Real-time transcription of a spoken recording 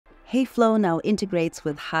Heyflow now integrates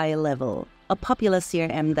with HighLevel, a popular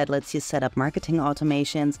CRM that lets you set up marketing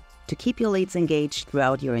automations to keep your leads engaged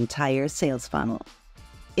throughout your entire sales funnel.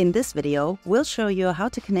 In this video, we'll show you how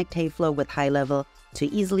to connect Heyflow with HighLevel to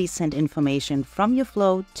easily send information from your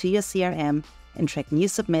flow to your CRM and track new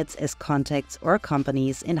submits as contacts or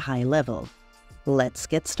companies in HighLevel. Let's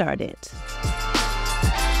get started.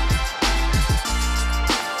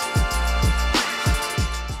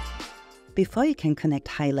 Before you can connect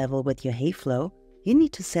HighLevel with your Heyflow, you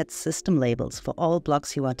need to set system labels for all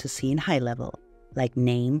blocks you want to see in HighLevel, like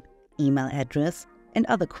name, email address, and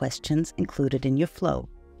other questions included in your flow.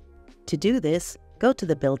 To do this, go to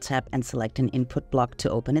the Build tab and select an input block to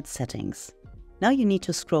open its settings. Now you need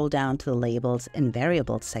to scroll down to the Labels and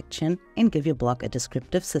Variables section and give your block a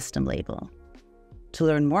descriptive system label. To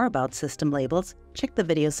learn more about system labels, check the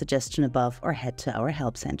video suggestion above or head to our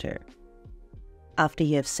Help Center. After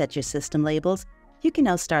you have set your system labels, you can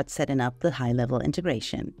now start setting up the HighLevel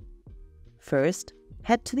integration. First,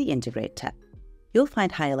 head to the Integrate tab. You'll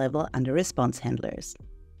find HighLevel under Response Handlers.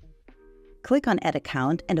 Click on Add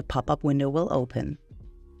Account and a pop-up window will open.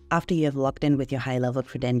 After you have logged in with your HighLevel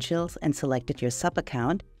credentials and selected your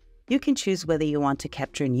sub-account, you can choose whether you want to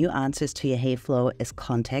capture new answers to your Heyflow as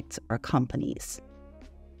contacts or companies.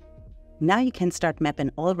 Now you can start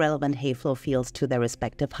mapping all relevant Heyflow fields to their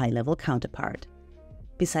respective HighLevel counterpart.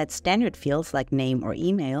 Besides standard fields like name or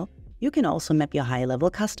email, you can also map your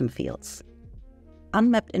HighLevel custom fields.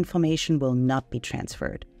 Unmapped information will not be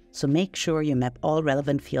transferred, so make sure you map all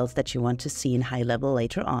relevant fields that you want to see in HighLevel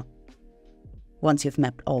later on. Once you've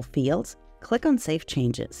mapped all fields, click on Save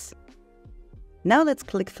Changes. Now let's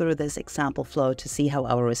click through this example flow to see how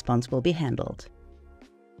our response will be handled.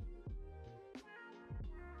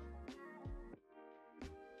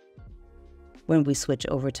 When we switch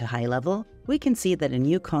over to HighLevel, we can see that a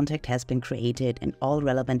new contact has been created and all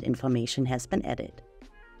relevant information has been added.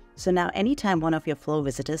 So now anytime one of your flow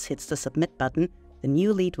visitors hits the Submit button, the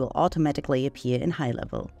new lead will automatically appear in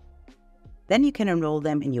HighLevel. Then you can enroll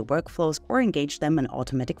them in your workflows or engage them in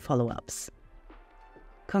automatic follow-ups.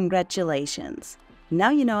 Congratulations!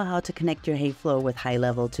 Now you know how to connect your Heyflow with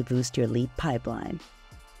HighLevel to boost your lead pipeline.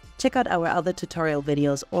 Check out our other tutorial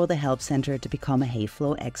videos or the Help Center to become a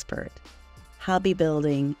Heyflow expert. Happy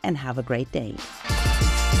building and have a great day!